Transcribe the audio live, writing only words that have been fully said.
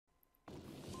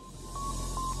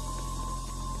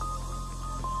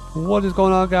What is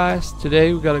going on, guys?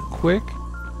 Today we got a quick,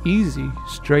 easy,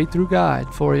 straight through guide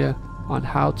for you on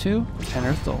how to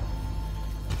enter Thule.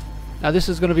 Now this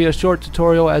is going to be a short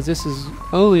tutorial, as this is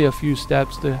only a few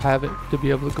steps to have it to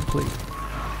be able to complete.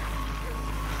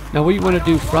 Now what you want to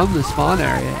do from the spawn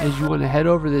area is you want to head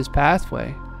over this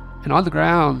pathway, and on the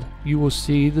ground you will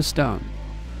see the stone.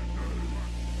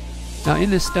 Now in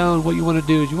this stone, what you want to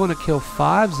do is you want to kill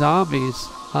 5 zombies,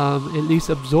 at least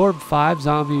absorb 5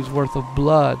 zombies worth of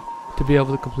blood to be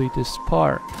able to complete this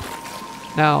part.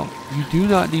 Now you do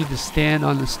not need to stand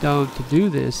on the stone to do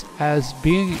this, as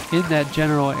being in that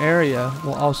general area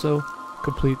will also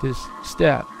complete this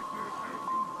step.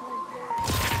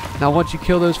 Now once you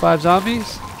kill those 5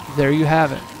 zombies, there you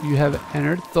have it. You have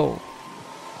entered Thule.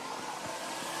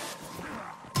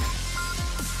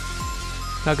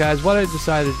 Now guys, what I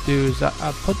decided to do is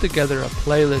I put together a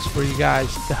playlist for you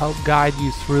guys to help guide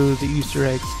you through the Easter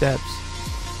egg steps,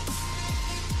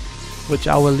 which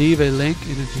I will leave a link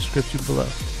in the description below.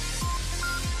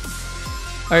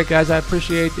 Alright guys, I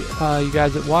appreciate you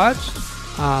guys that watched.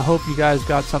 I hope you guys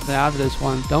got something out of this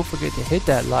one. Don't forget to hit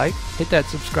that like, hit that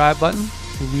subscribe button,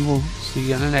 and we will see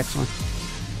you on the next one.